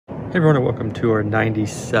Hey everyone, and welcome to our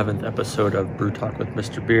 97th episode of BrewTalk with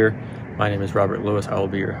Mr.Beer. My name is Robert Lewis. I will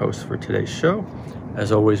be your host for today's show.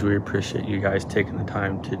 As always, we appreciate you guys taking the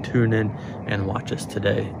time to tune in and watch us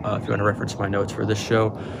today. If you want to reference my notes for this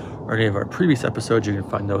show or any of our previous episodes, you can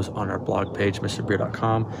find those on our blog page,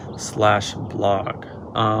 mrbeer.com/blog.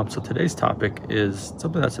 So today's topic is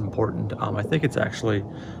something that's important. I think it's actually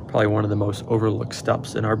probably one of the most overlooked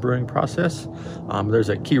steps in our brewing process. There's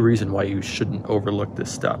a key reason why you shouldn't overlook this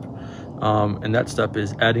step. And that step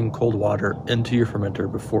is adding cold water into your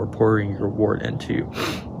fermenter before pouring your wort into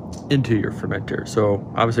your fermenter. So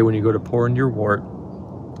obviously when you go to pour in your wort,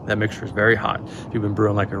 that mixture is very hot. If you've been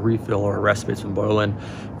brewing like a refill or a recipe, it's been boiling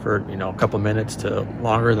for a couple minutes to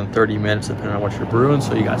longer than 30 minutes depending on what you're brewing,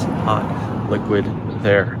 so you got some hot liquid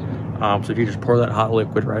there. So if you just pour that hot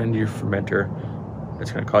liquid right into your fermenter,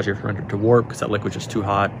 it's going to cause your fermenter to warp because that liquid's just too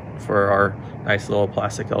hot for our nice little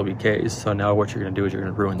plastic LBKs. So now what you're going to do is you're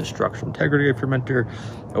going to ruin the structural integrity of your fermenter,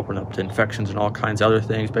 open up to infections and all kinds of other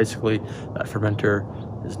things. Basically, that fermenter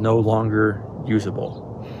is no longer usable.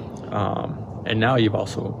 And now you've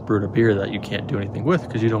also brewed a beer that you can't do anything with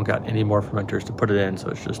because you don't got any more fermenters to put it in. So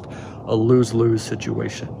it's just a lose-lose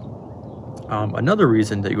situation. Another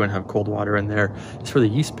reason that you're going to have cold water in there is for the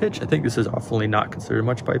yeast pitch. I think this is often not considered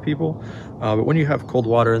much by people, but when you have cold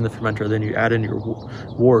water in the fermenter, then you add in your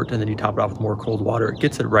wort and then you top it off with more cold water, it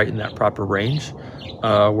gets it right in that proper range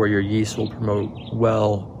where your yeast will promote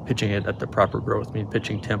well pitching it at the proper growth. I mean,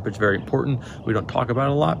 pitching temp is very important. We don't talk about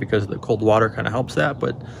it a lot because the cold water kind of helps that,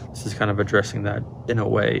 but this is kind of addressing that in a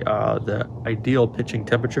way. The ideal pitching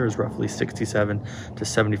temperature is roughly 67 to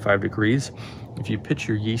 75 degrees. If you pitch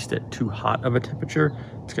your yeast at too hot of a temperature,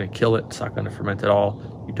 it's going to kill it. It's not going to ferment at all.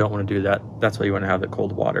 You don't want to do that. That's why you want to have the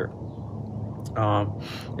cold water. And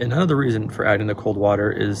another reason for adding the cold water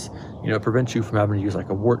is, it prevents you from having to use like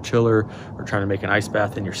a wort chiller or trying to make an ice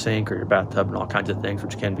bath in your sink or your bathtub and all kinds of things,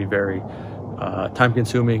 which can be very time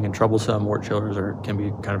consuming and troublesome. Wort chillers can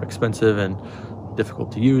be kind of expensive and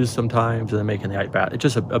difficult to use sometimes, and then making the ice bath. It's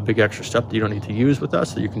just a big extra step that you don't need to use with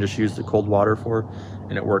us, that you can just use the cold water for,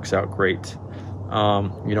 and it works out great.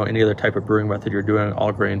 Any other type of brewing method you're doing,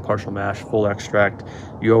 all grain, partial mash, full extract,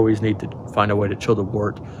 you always need to find a way to chill the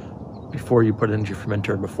wort before you put it into your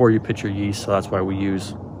fermenter, before you pitch your yeast. So that's why we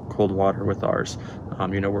use cold water with ours.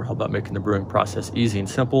 We're all about making the brewing process easy and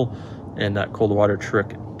simple, and that cold water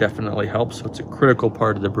trick definitely helps. So it's a critical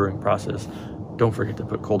part of the brewing process. Don't forget to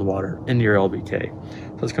put cold water in your LBK.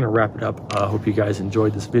 So that's going to wrap it up. Hope you guys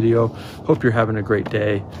enjoyed this video. Hope you're having a great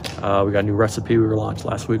day. We got a new recipe we launched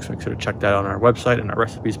last week, so make sure to check that on our website and our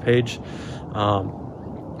recipes page.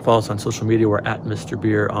 Follow us on social media. We're at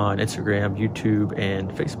Mr.Beer on Instagram, YouTube, and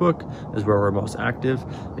Facebook is where we're most active.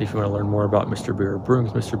 If you want to learn more about Mr.Beer or brewing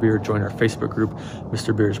with Mr.Beer, join our Facebook group,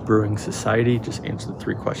 Mr. Beer's Brewing Society. Just answer the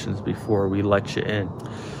 3 questions before we let you in.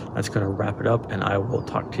 That's going to wrap it up, and I will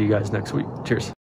talk to you guys next week. Cheers.